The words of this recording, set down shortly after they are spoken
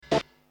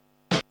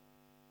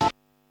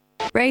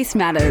Race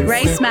matters.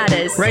 Race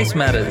matters. Race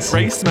matters.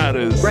 Race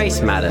matters. Race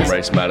matters.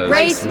 Race matters.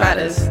 Race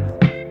matters.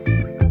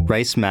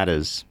 Race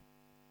matters.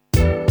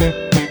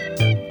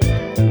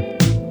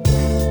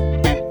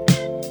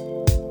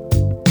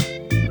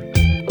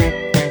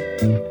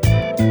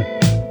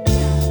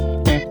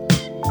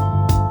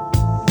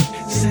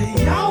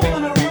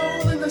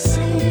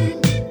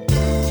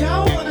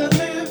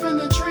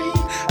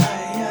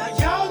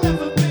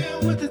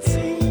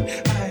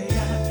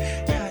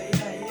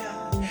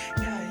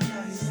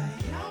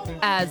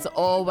 As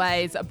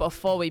always,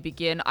 before we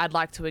begin, I'd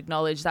like to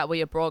acknowledge that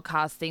we are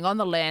broadcasting on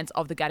the lands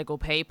of the Gadigal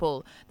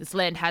people. This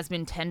land has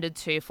been tended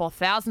to for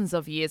thousands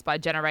of years by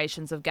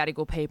generations of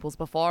Gadigal peoples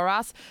before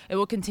us. It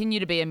will continue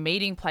to be a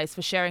meeting place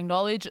for sharing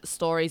knowledge,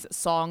 stories,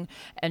 song,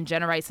 and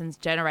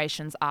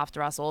generations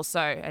after us also.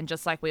 And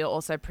just like we are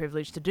also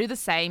privileged to do the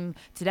same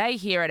today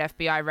here at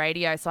FBI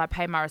Radio, so I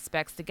pay my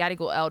respects to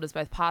Gadigal elders,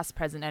 both past,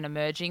 present and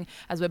emerging.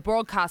 As we're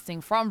broadcasting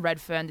from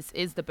Redfern, this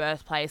is the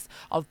birthplace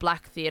of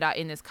black theatre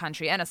in this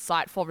country and a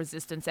site for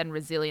resistance and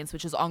resilience,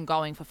 which is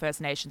ongoing for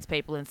First Nations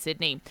people in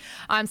Sydney.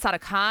 I'm Sada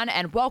Khan,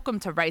 and welcome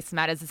to Race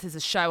Matters. This is a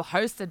show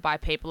hosted by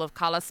people of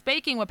colour,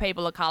 speaking with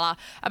people of colour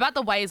about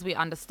the ways we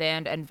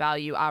understand and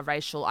value our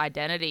racial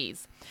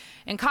identities.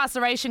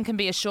 Incarceration can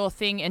be a sure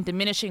thing in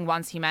diminishing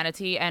one's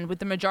humanity, and with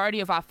the majority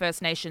of our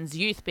First Nations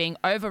youth being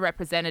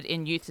overrepresented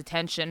in youth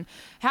detention,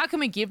 how can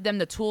we give them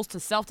the tools to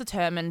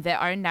self-determine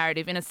their own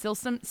narrative in a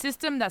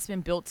system that's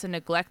been built to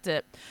neglect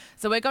it?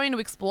 So we're going to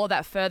explore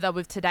that further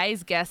with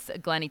today's guest,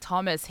 Glenny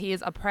Thomas. He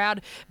is a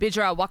proud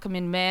Bidjara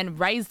Wakamin man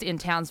raised in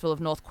Townsville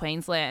of North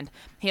Queensland.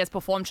 He has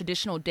performed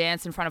traditional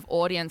dance in front of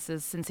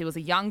audiences since he was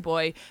a young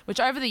boy, which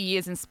over the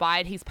years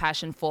inspired his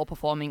passion for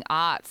performing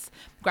arts.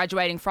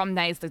 Graduating from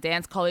the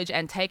Dance College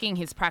and taking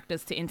his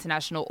practice to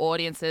international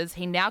audiences,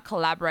 he now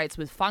collaborates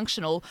with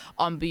Phunktional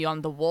on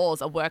Beyond the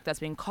Walls, a work that's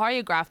been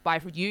choreographed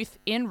by youth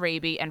in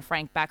Reby and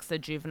Frank Baxter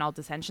Juvenile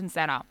Detention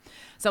Centre.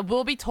 So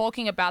we'll be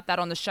talking about that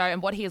on the show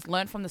and what he has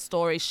learned from the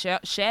stories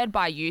shared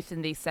by youth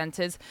in these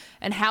centres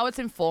and how it's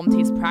informed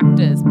his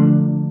practice.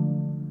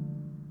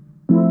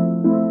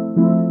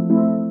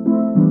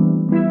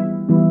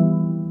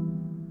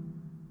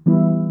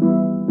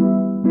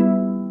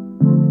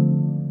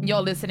 You're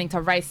listening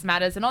to Race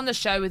Matters, and on the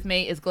show with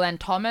me is Glenn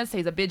Thomas.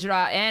 He's a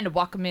Bidjara and a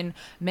Wakamin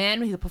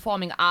man. He's a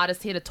performing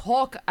artist here to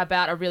talk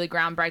about a really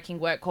groundbreaking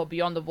work called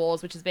Beyond the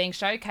Walls, which is being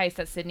showcased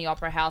at Sydney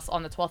Opera House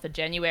on the 12th of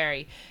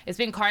January. It's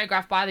been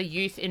choreographed by the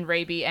youth in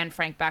Reby and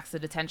Frank Baxter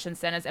Detention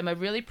Centres, and we're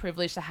really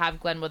privileged to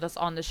have Glenn with us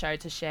on the show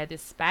to share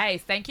this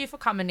space. Thank you for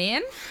coming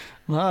in.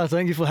 No,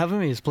 thank you for having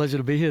me. It's a pleasure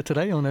to be here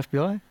today on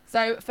FBI.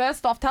 So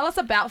first off, tell us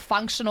about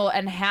Phunktional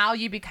and how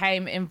you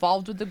became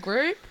involved with the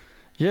group.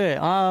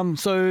 Yeah,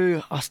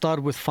 so I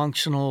started with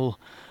Phunktional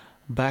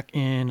back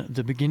in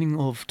the beginning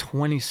of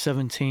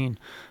 2017.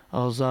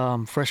 I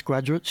was fresh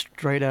graduate,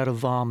 straight out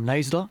of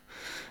NASDA,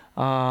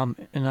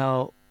 and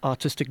our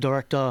artistic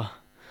director,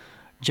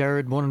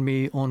 Jared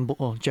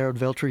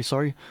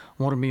Veltri,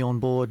 wanted me on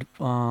board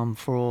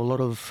for a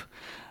lot of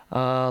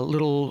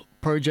little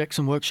projects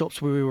and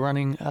workshops we were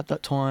running at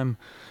that time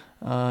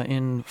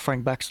in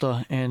Frank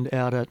Baxter and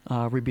out at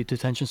Reby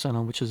Detention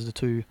Centre, which is the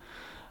two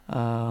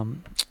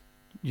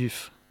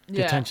youth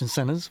detention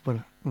centres, but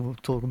we'll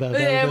talk about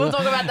that. Yeah, we'll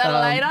talk about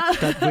that later.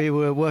 That we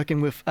were working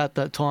with at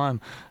that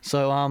time.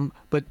 So,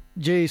 but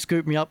G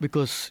scooped me up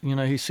because, you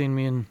know, he's seen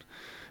me in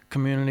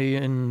community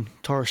in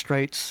Torres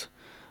Straits,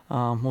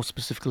 more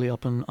specifically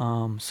up in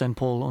St.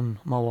 Paul on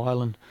Mull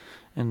Island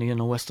and the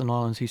Western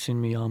Islands. He's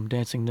seen me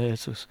dancing there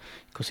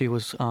because he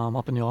was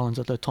up in the islands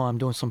at that time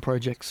doing some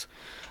projects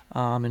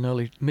in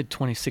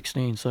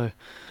mid-2016. So,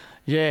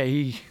 yeah,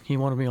 he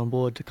wanted me on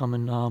board to come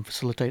and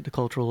facilitate the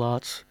cultural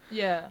arts.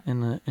 Yeah.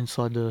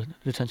 Inside the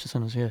detention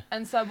centres, yeah.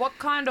 And so what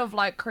kind of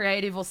like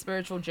creative or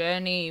spiritual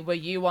journey were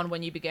you on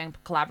when you began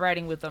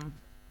collaborating with them?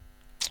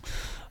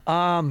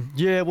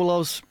 Yeah, well, I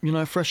was,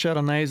 fresh out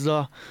of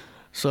NASDA,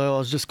 so I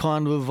was just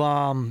kind of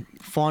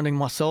finding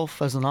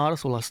myself as an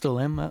artist. Well, I still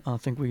am. I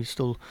think we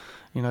still,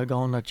 go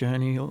on that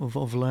journey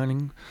of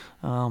learning,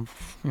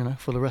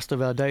 for the rest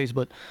of our days.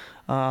 But,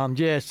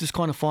 yeah, it's just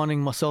kind of finding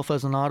myself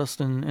as an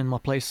artist and my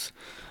place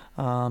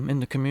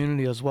in the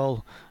community as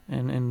well.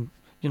 And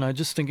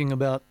just thinking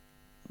about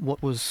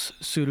what was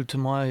suited to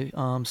my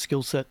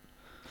skill set.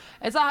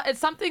 It's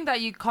something that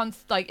you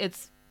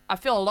I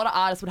feel a lot of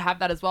artists would have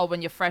that as well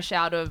when you're fresh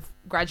out of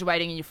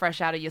graduating and you're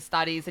fresh out of your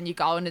studies and you're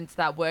going into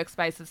that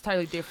workspace. It's a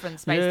totally different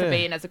space to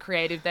be in as a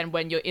creative than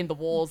when you're in the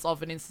walls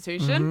of an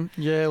institution.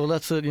 Mm-hmm. Yeah, well,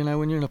 that's it.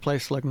 When you're in a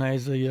place like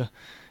NASA,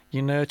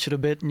 you're nurtured a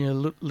bit and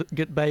you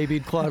get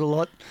babied quite a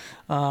lot.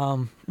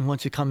 And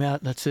once you come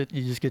out, that's it.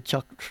 You just get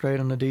chucked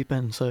straight on the deep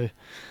end. So,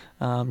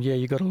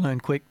 you got to learn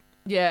quick.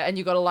 Yeah, and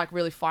you got to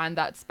really find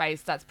that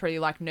space that's pretty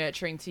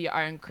nurturing to your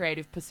own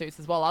creative pursuits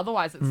as well.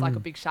 Otherwise, it's like a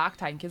big shark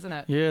tank, isn't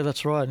it? Yeah,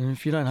 that's right. And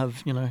if you don't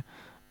have,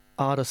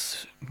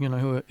 artists,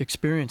 who are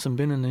experienced and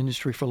been in the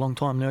industry for a long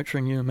time,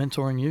 nurturing you and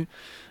mentoring you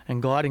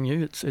and guiding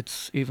you,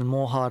 it's even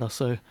more harder.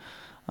 So,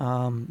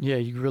 yeah,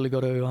 you really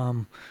got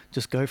to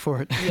just go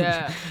for it.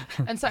 Yeah.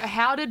 And so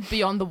how did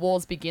Beyond the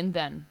Walls begin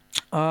then?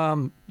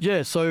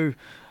 Yeah, so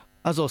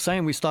as I was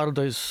saying, we started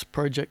those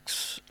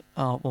projects,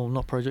 well,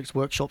 not projects,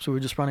 workshops. We were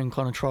just running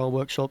kind of trial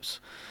workshops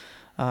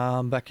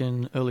back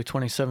in early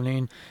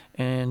 2017.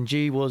 And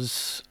G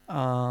was,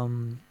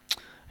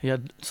 he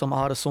had some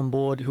artists on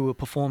board who were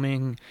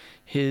performing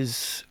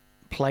his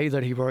play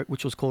that he wrote,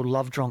 which was called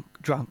Love Drunk,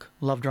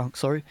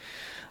 sorry.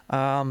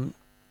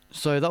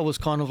 So that was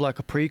kind of like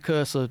a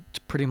precursor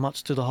to pretty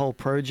much to the whole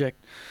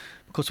project,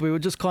 because we were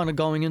just kind of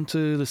going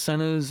into the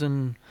centres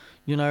and,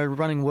 you know,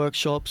 running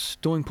workshops,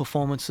 doing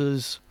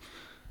performances,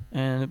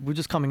 and we're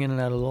just coming in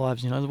and out of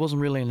lives, you know. There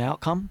wasn't really an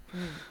outcome.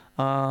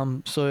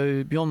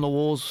 So Beyond the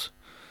Walls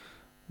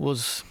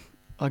was,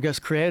 I guess,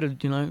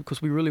 created, you know,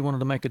 because we really wanted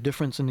to make a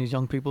difference in these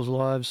young people's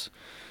lives,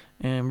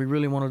 and we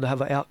really wanted to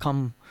have an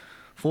outcome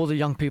for the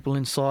young people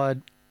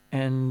inside,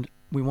 and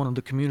we wanted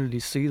the community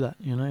to see that,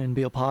 you know, and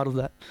be a part of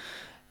that.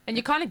 And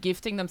you're kind of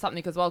gifting them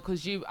something as well,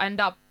 because you end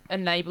up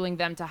enabling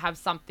them to have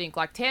something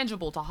like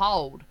tangible to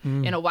hold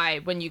in a way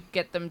when you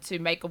get them to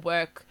make a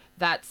work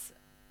that's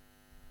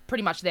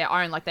pretty much their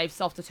own, like they've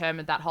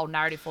self-determined that whole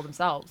narrative for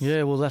themselves.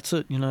 Yeah, well, that's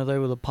it. You know, they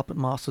were the puppet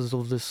masters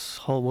of this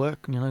whole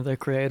work. You know, they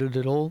created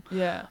it all.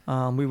 Yeah.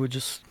 We were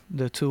just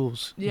their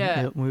tools.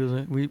 Yeah.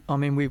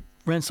 We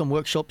ran some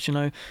workshops, you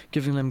know,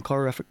 giving them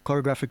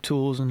choreographic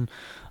tools, and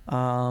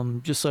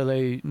just so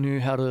they knew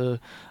how to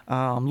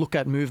look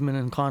at movement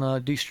and kind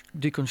of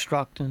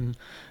deconstruct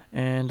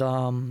and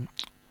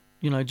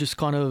you know, just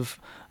kind of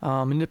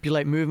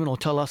manipulate movement, or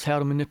tell us how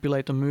to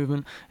manipulate the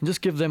movement, and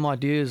just give them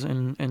ideas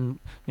and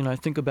you know,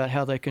 think about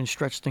how they can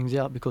stretch things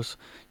out, because,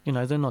 you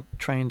know, they're not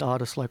trained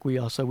artists like we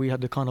are. So we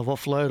had to kind of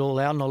offload all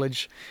our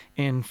knowledge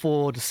in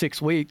 4 to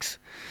 6 weeks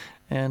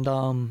and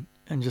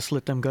just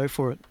let them go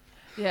for it.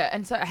 Yeah,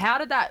 and so how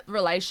did that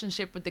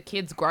relationship with the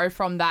kids grow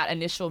from that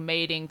initial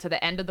meeting to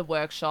the end of the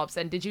workshops?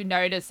 And did you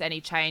notice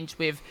any change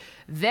with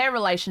their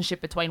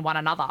relationship between one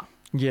another?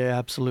 Yeah,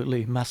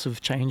 absolutely. Massive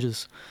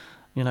changes.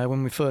 You know,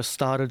 when we first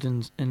started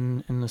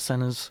in the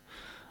centres,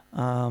 you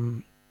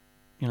know,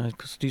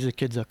 because these are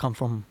kids that come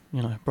from,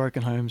 you know,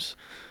 broken homes,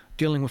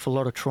 dealing with a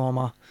lot of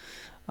trauma.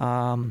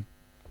 And,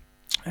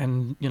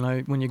 you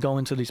know, when you go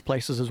into these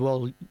places as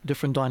well,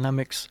 different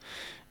dynamics,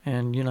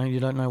 and, you know,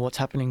 you don't know what's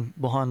happening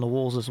behind the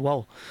walls as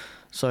well.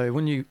 So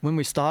when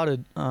we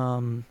started,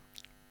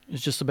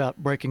 it's just about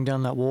breaking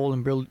down that wall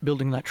and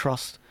building that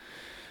trust,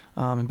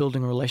 and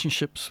building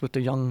relationships with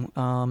the young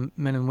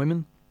men and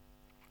women.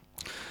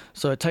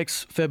 So it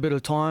takes a fair bit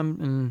of time,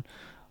 and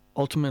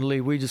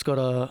ultimately we just got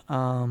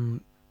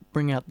to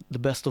bring out the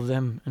best of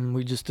them, and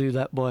we just do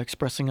that by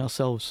expressing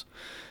ourselves.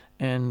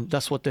 And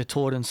that's what they're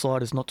taught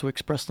inside, is not to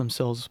express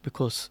themselves,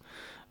 because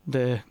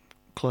they're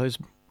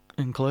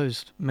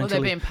enclosed mentally. Well,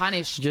 they're being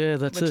punished. Yeah,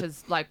 that's it. Which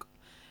is like,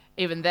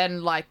 even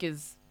then, like,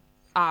 is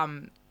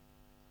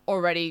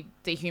already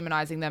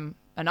dehumanizing them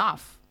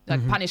enough.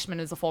 Like, punishment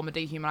is a form of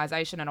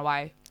dehumanization in a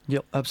way.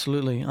 Yep,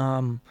 absolutely.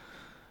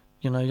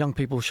 You know, young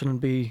people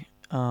shouldn't be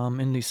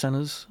in these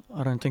centres.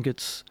 I don't think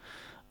it's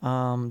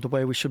the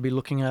way we should be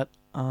looking at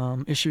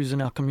issues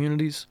in our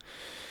communities.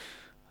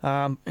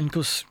 And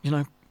because, you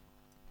know,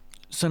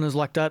 centres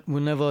like that were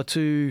never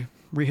to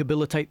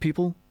rehabilitate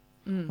people.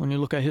 When you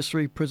look at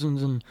history,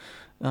 prisons and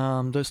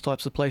those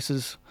types of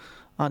places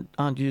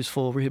aren't used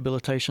for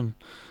rehabilitation.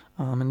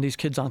 And these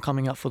kids aren't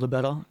coming out for the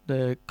better.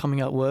 They're coming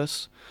out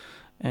worse.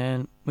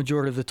 And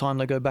majority of the time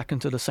they go back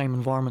into the same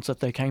environments that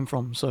they came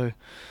from. So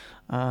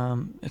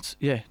it's,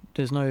 yeah,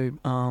 there's no,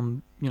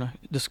 you know,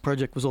 this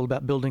project was all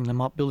about building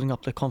them up, building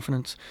up their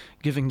confidence,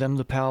 giving them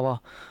the power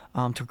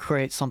to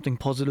create something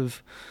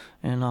positive.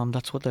 And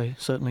that's what they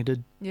certainly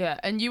did. Yeah,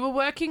 and you were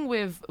working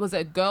with, was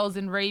it girls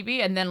in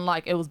Reby, and then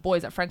like it was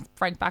boys at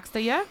Frank Baxter,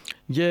 yeah?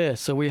 Yeah,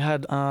 so we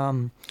had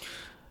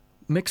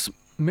mix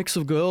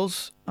of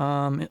girls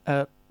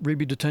at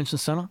Reby Detention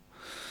Centre.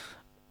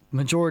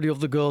 Majority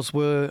of the girls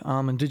were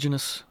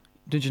Indigenous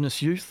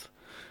youth,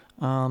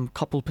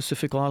 couple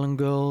Pacific Island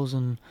girls,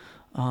 and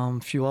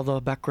a few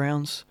other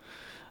backgrounds.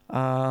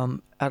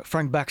 At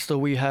Frank Baxter,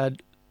 we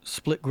had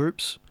split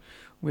groups.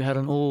 We had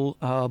an all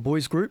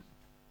boys group,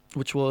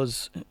 which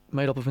was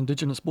made up of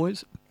Indigenous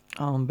boys,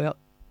 about,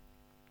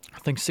 I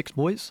think, 6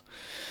 boys.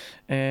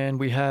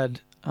 And we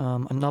had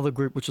another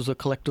group, which was a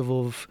collective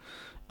of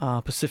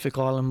Pacific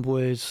Island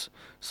boys,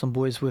 some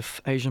boys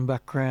with Asian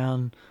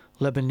background,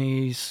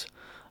 Lebanese,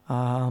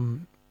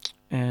 and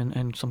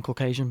some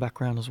Caucasian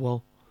background as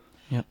well.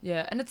 Yep.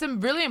 Yeah, and it's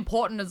really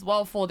important as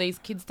well for these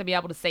kids to be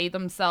able to see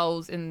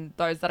themselves in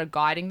those that are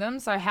guiding them.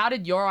 So how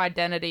did your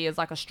identity as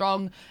like a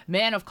strong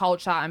man of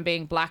culture and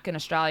being black in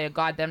Australia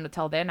guide them to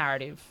tell their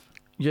narrative?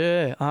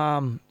 Yeah,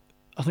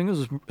 I think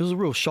it was a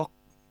real shock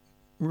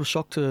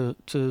to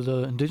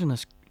the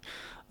Indigenous,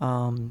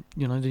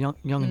 you know, the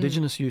young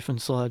Indigenous youth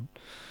inside,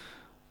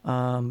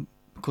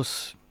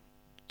 because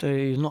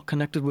they're not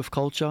connected with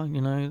culture. You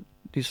know,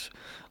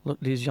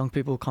 these young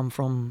people come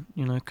from,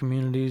 you know,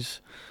 communities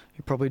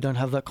who probably don't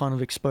have that kind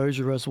of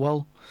exposure as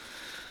well.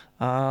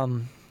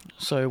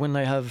 So when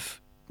they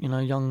have, you know,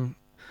 young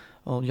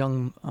or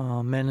young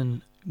men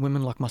and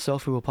women like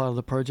myself who were part of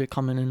the project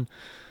coming in,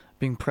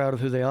 being proud of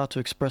who they are to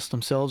express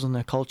themselves and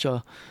their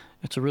culture,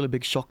 it's a really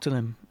big shock to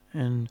them.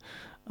 And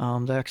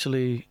they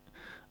actually,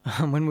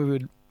 when we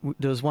would,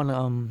 there was one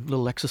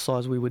little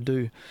exercise we would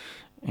do,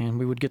 and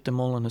we would get them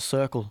all in a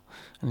circle,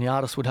 and the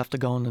artist would have to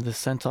go into the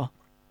center,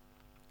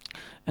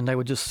 and they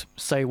would just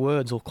say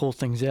words or call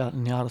things out,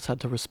 and the artist had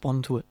to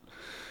respond to it.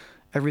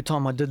 Every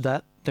time I did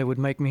that, they would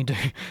make me do,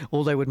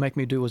 all they would make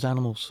me do was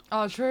animals.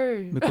 Oh,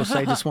 true. Because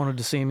they just wanted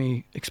to see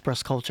me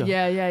express culture.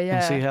 Yeah.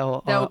 And see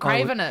how they were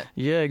craving it.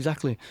 Yeah,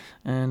 exactly.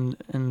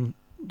 And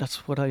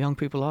that's what our young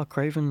people are,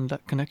 craving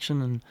that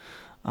connection,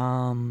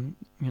 and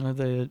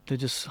they're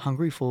just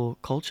hungry for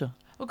culture.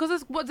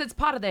 Because it's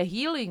part of their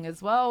healing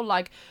as well.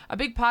 Like, a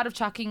big part of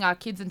chucking our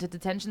kids into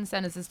detention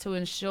centres is to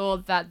ensure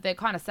that they're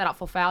kind of set up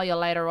for failure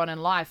later on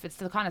in life. It's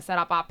to kind of set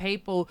up our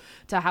people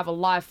to have a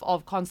life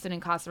of constant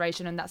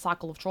incarceration and that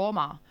cycle of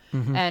trauma.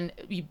 Mm-hmm. And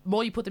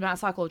more you put them in that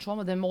cycle of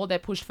trauma, the more they're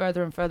pushed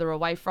further and further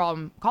away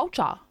from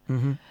culture.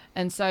 Mm-hmm.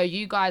 And so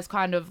you guys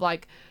kind of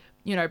like,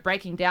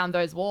 breaking down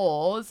those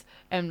walls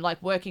and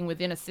like working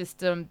within a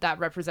system that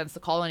represents the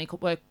colony,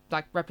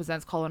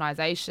 represents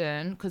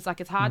colonization, because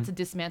like it's hard to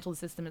dismantle the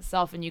system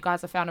itself, and you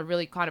guys have found a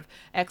really kind of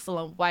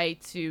excellent way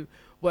to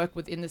work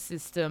within the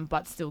system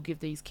but still give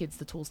these kids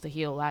the tools to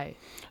heal, eh?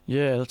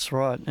 Yeah, that's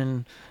right.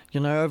 And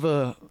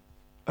over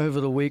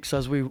the weeks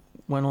as we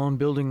went on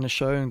building the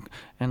show,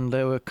 and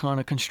they were kind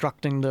of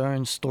constructing their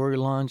own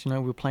storylines, we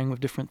were playing with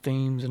different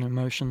themes and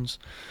emotions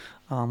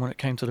when it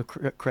came to the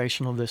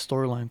creation of their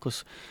storyline,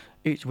 because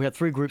we had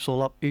 3 groups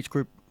all up. Each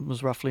group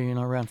was roughly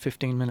around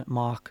 15-minute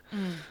mark.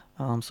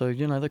 So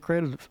they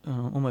created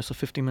almost a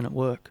 50-minute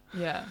work.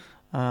 Yeah.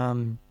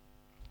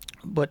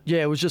 But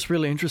yeah, it was just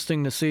really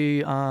interesting to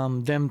see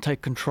them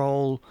take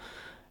control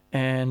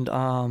and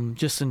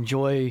just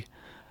enjoy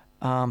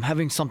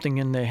having something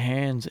in their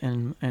hands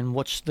and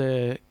watch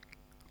their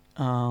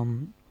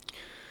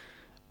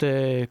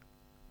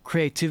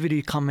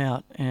creativity come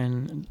out,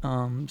 and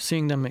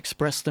seeing them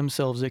express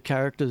themselves, their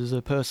characters,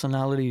 their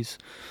personalities.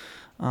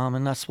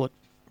 And that's what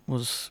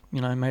was,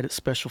 made it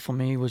special for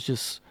me, was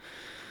just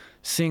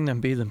seeing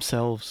them be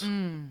themselves.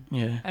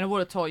 Yeah. And it would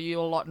have taught you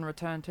a lot in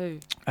return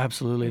too.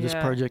 Absolutely. Yeah. This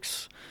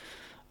project's,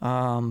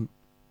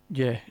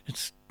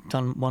 it's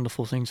done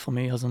wonderful things for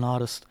me as an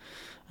artist,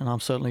 and I'm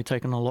certainly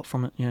taken a lot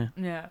from it. Yeah.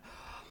 Yeah.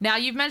 Now,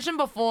 you've mentioned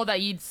before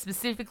that you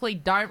specifically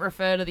don't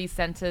refer to these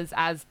centres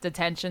as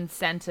detention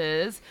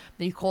centres.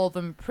 You call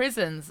them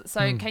prisons.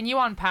 So can you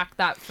unpack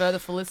that further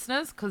for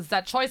listeners? Because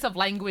that choice of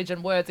language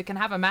and words, it can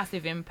have a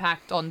massive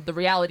impact on the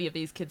reality of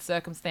these kids'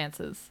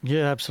 circumstances.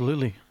 Yeah,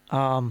 absolutely.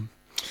 Well,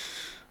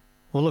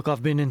 look,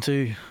 I've been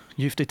into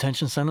youth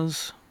detention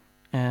centres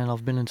and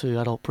I've been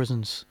into adult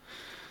prisons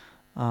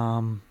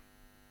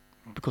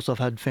because I've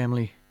had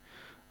family,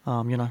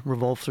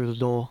 revolve through the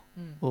door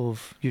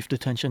of youth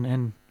detention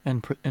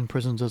and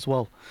prisons as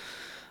well.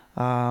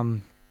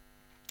 And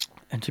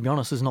to be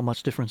honest, there's not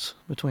much difference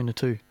between the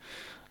two.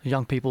 The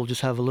young people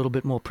just have a little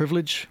bit more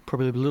privilege,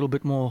 probably a little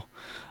bit more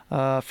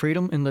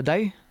freedom in the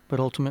day, but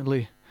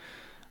ultimately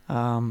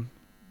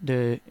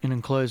they're in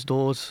enclosed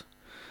doors.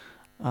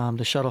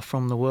 They're shut off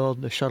from the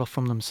world, they're shut off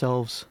from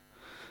themselves,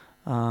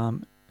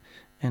 and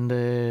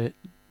they're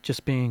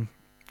just being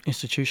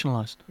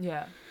institutionalized.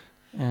 Yeah.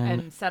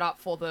 And set up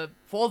for the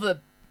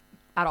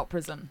adult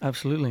prison.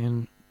 Absolutely.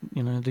 And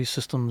these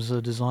systems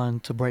are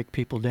designed to break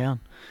people down.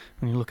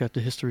 When you look at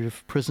the history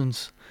of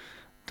prisons,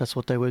 that's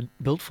what they were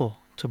built for,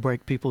 to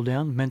break people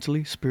down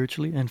mentally,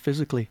 spiritually, and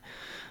physically.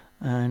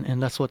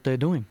 And that's what they're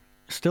doing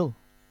still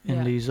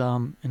in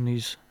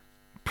these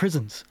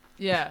prisons.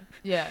 Yeah,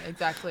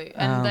 exactly.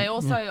 And they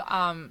also,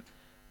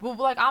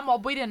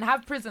 we didn't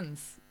have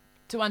prisons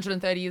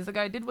 230 years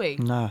ago, did we?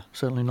 No,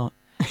 certainly not.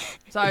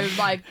 So,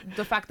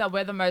 the fact that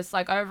we're the most,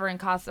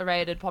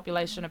 over-incarcerated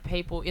population of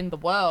people in the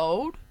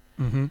world,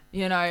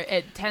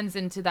 it tends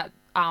into that,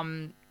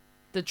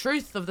 the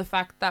truth of the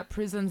fact that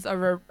prisons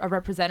are a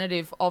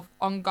representative of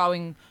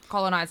ongoing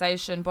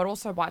colonization, but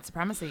also white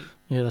supremacy.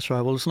 Yeah, that's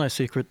right. Well, it's no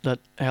secret that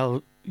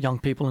our young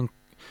people,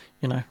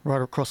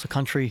 right across the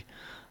country,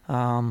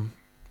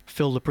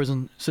 fill the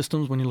prison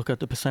systems. When you look at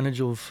the percentage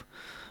of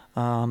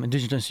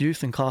Indigenous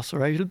youth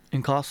incarcerated.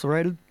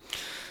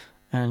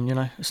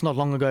 And, it's not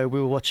long ago we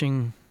were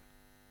watching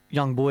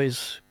young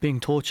boys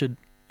being tortured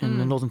in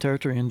the Northern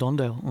Territory in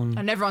Dondale.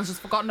 And everyone's just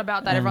forgotten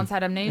about that. Everyone's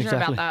had amnesia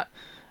about that.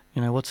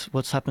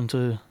 What's happened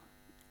to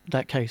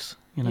that case?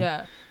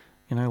 Yeah.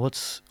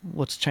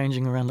 What's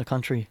changing around the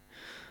country?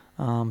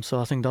 So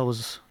I think that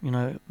was,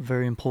 a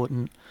very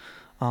important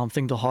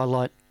thing to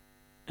highlight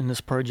in this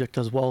project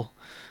as well,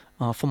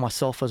 for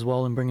myself as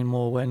well, and bringing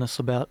more awareness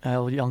about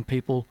our young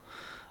people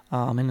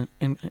in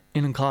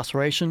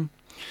incarceration.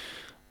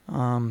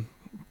 And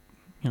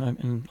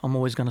I'm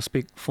always going to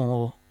speak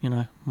for,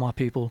 my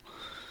people,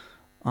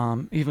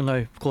 even though,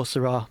 of course,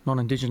 there are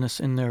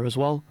non-Indigenous in there as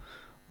well.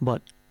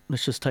 But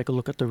let's just take a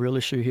look at the real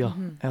issue here.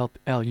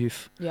 Our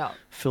youth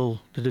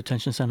fill the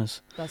detention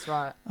centres. That's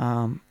right.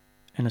 And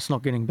it's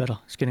not getting better.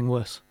 It's getting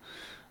worse.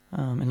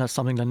 And that's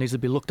something that needs to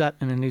be looked at,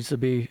 and it needs to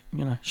be,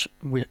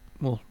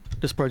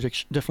 this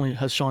project definitely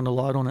has shined a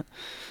light on it.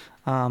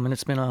 And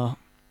it's been a,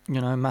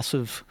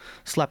 massive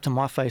slap to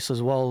my face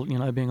as well,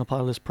 being a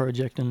part of this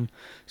project, and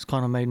it's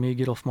kind of made me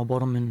get off my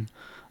bottom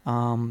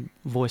and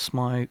voice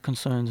my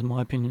concerns and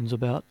my opinions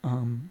about,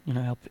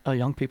 our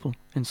young people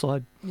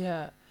inside.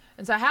 Yeah.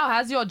 And so how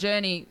has your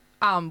journey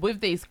with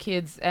these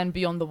kids and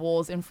beyond the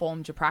walls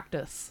informed your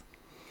practice?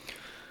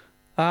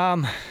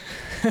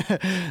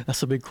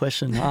 That's a big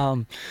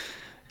question.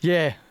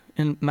 Yeah,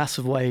 in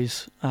massive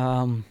ways.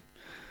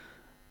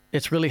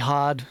 It's really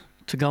hard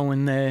to go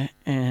in there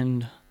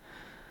and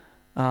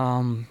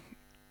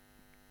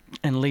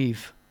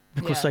leave,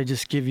 because they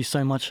just give you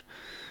so much.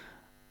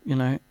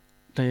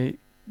 They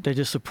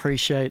just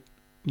appreciate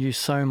you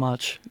so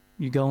much.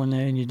 You go in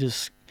there and you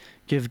just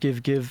give,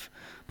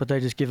 but they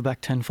just give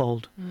back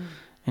tenfold.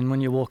 And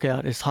when you walk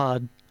out, it's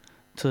hard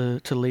to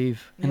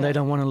leave, and they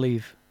don't want to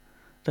leave.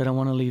 They don't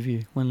want to leave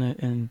you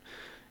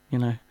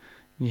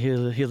you hear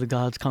the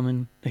guards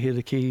coming, they hear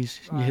the keys,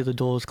 you hear the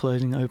doors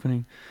closing,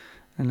 opening,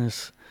 and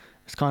it's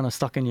kind of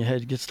stuck in your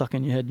head. It gets stuck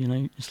in your head,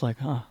 It's like,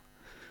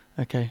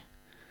 okay,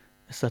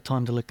 it's that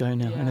time to let go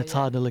now, and it's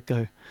hard to let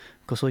go,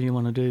 because all you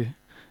want to do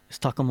is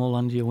tuck them all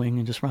under your wing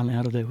and just run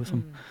out of there with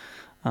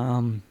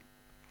them.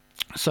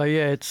 So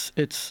yeah,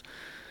 it's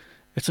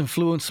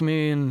influenced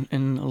me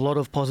in a lot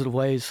of positive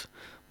ways,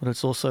 but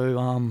it's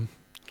also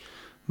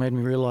made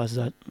me realise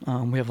that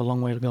we have a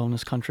long way to go in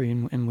this country,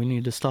 and we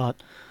need to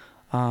start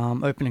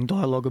opening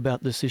dialogue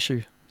about this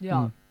issue.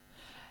 Yeah.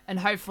 And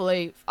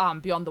hopefully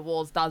Beyond the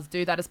Walls does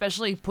do that,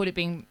 especially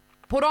being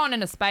put on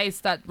in a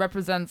space that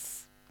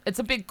represents, it's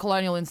a big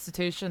colonial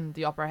institution,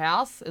 the Opera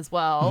House as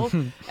well,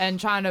 and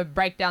trying to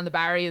break down the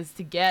barriers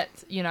to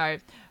get,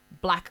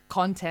 black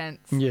content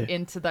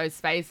into those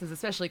spaces,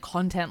 especially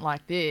content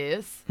like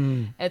this.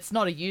 It's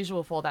not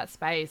usual for that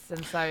space.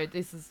 And so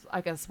this is,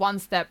 I guess, one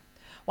step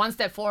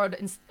forward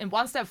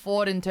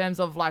in terms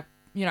of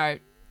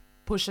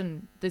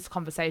pushing this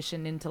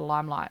conversation into the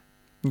limelight.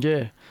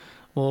 Yeah.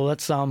 Well,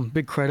 that's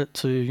big credit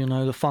to,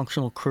 the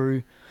Phunktional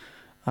crew.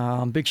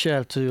 Big shout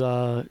out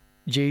to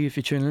G, if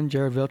you tune in,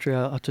 Jared Veltri,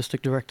 our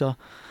artistic director,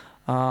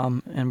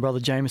 and brother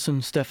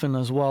Jameson, Stefan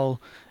as well,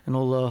 and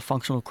all the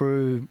Phunktional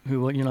crew who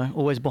were,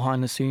 always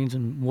behind the scenes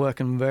and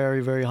working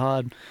very, very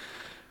hard,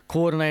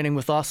 coordinating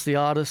with us, the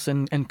artists,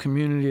 and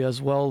community as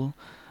well.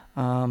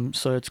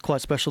 So it's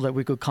quite special that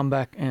we could come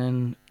back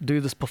and do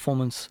this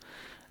performance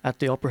at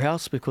the Opera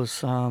House,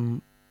 because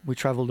we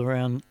travelled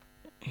around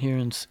here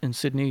in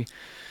Sydney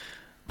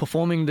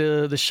performing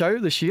the show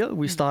this year.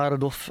 We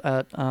started off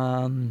at,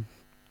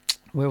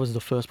 where was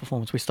the first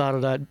performance? We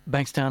started at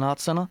Bankstown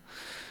Arts Centre.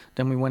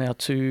 Then we went out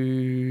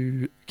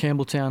to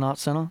Campbelltown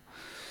Arts Centre.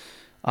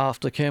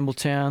 After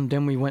Campbelltown,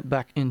 then we went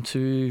back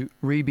into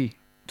Reby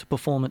to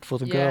perform it for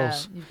the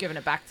girls. Yeah, you've given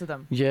it back to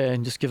them. Yeah,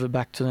 and just give it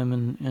back to them,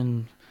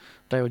 and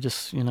they were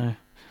just,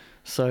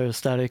 so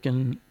ecstatic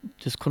and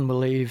just couldn't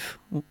believe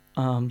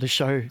the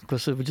show,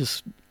 because it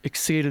just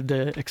exceeded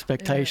their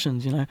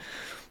expectations,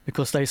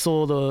 because they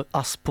saw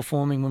us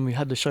performing when we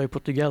had the show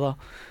put together,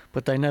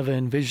 but they never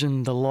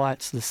envisioned the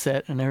lights, the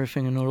set and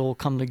everything, and it all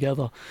come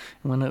together.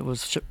 And when it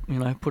was,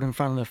 put in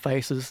front of their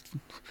faces,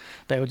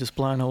 they were just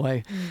blown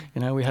away.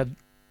 We had,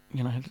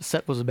 the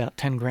set was about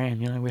 10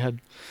 grand, we had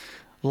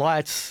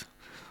lights,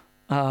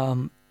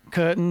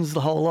 curtains,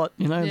 the whole lot,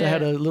 They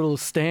had a little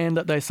stand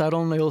that they sat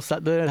on. They all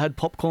sat there, had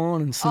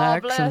popcorn and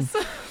snacks,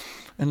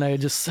 and they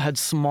just had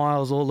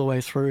smiles all the way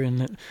through.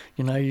 And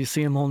you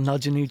see them all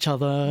nudging each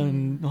other,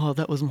 and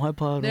that was my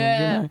part.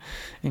 And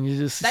you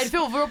just, they'd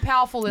feel real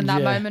powerful in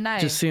that moment, eh?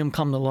 Just see them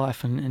come to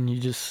life, and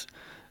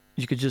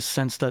you could just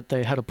sense that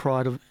they had a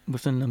pride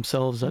within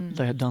themselves, that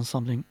they had done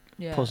something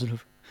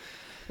positive.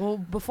 Well,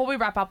 before we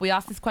wrap up, we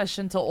asked this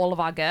question to all of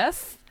our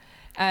guests.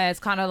 It's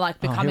kind of like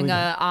becoming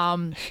a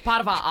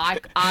part of our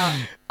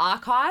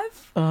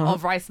archive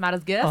of Race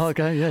Matters guests. Oh,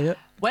 okay, yeah.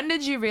 When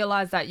did you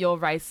realise that your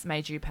race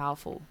made you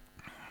powerful?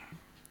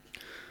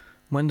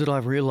 When did I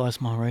realise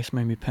my race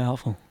made me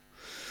powerful?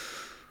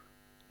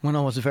 When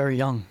I was very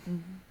young,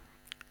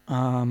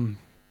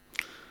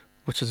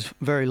 which is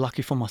very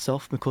lucky for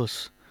myself,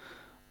 because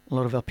a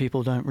lot of our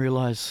people don't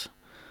realise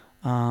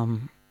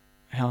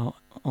how,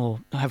 or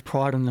have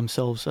pride in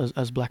themselves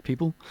as black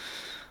people.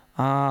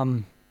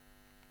 A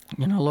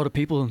lot of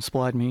people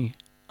inspired me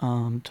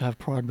to have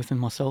pride within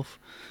myself.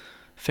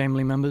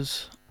 Family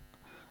members,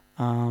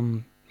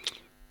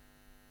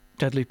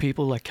 deadly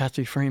people like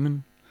Kathy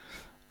Freeman,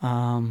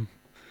 and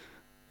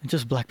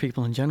just black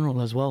people in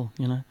general as well,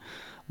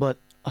 But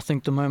I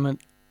think the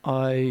moment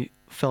I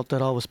felt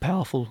that I was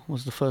powerful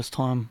was the first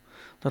time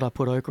that I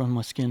put ochre on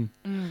my skin.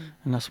 And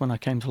that's when I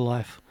came to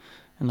life,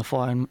 and the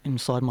fire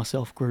inside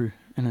myself grew,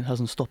 and it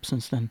hasn't stopped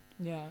since then.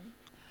 Yeah.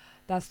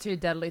 That's too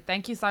deadly.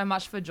 Thank you so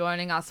much for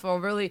joining us for a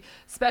really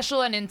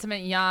special and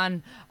intimate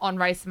yarn on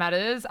Race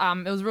Matters.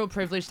 It was a real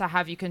privilege to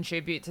have you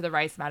contribute to the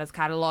Race Matters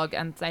catalogue,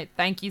 and say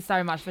thank you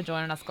so much for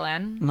joining us,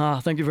 Glenn. Nah,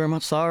 thank you very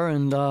much, Sarah,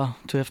 and to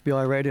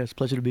FBI Radio. It's a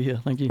pleasure to be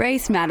here. Thank you.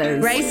 Race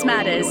Matters. Race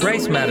Matters.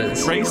 Race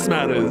Matters. Race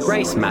Matters.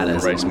 Race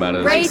Matters. Race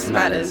Matters. Race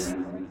Matters.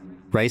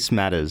 Race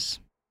matters.